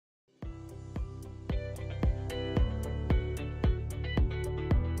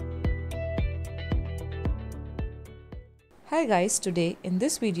Hi guys, today in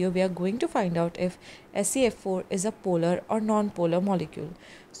this video we are going to find out if SeF4 is a polar or non-polar molecule.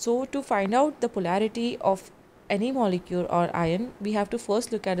 So to find out the polarity of any molecule or ion, we have to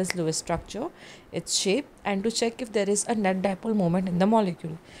first look at its Lewis structure, its shape, and to check if there is a net dipole moment in the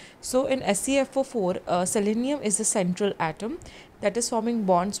molecule. So in SeF4, selenium is the central atom that is forming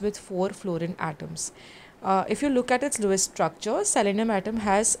bonds with 4 fluorine atoms. If you look at its Lewis structure, selenium atom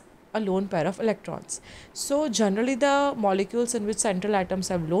has a lone pair of electrons. So generally the molecules in which central atoms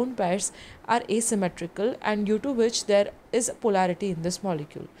have lone pairs are asymmetrical, and due to which there is polarity in this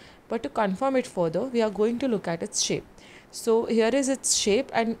molecule. But to confirm it further, we are going to look at its shape. So here is its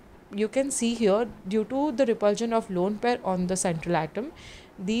shape, and you can see here, due to the repulsion of lone pair on the central atom,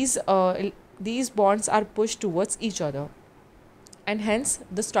 these bonds are pushed towards each other, and hence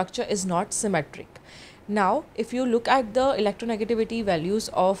the structure is not symmetric. Now, if you look at the electronegativity values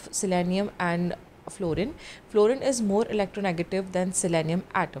of selenium and fluorine, fluorine is more electronegative than selenium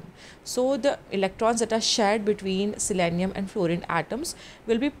atom. So the electrons that are shared between selenium and fluorine atoms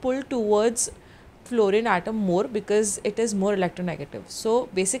will be pulled towards fluorine atom more because it is more electronegative. So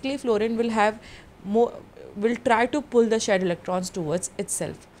basically fluorine will try to pull the shared electrons towards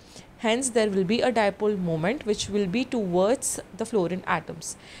itself. Hence, there will be a dipole moment which will be towards the fluorine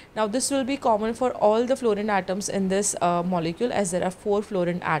atoms. Now, this will be common for all the fluorine atoms in this molecule, as there are 4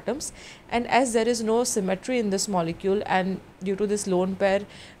 fluorine atoms, and as there is no symmetry in this molecule, and due to this lone pair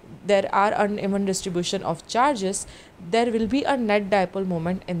there are uneven distribution of charges, there will be a net dipole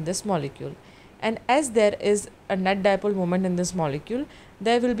moment in this molecule. And as there is a net dipole moment in this molecule,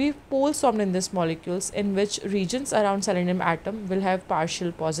 there will be poles formed in this molecules, in which regions around selenium atom will have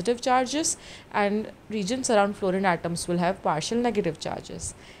partial positive charges and regions around fluorine atoms will have partial negative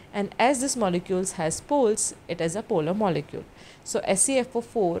charges. And as this molecule has poles, it is a polar molecule. So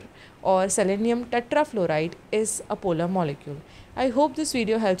SeF4 or selenium tetrafluoride is a polar molecule. I hope this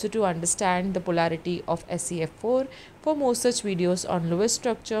video helps you to understand the polarity of SeF4. For more such videos on Lewis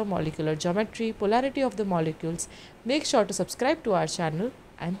structure, molecular geometry, polarity of the molecules, make sure to subscribe to our channel,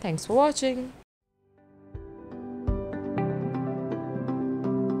 and thanks for watching.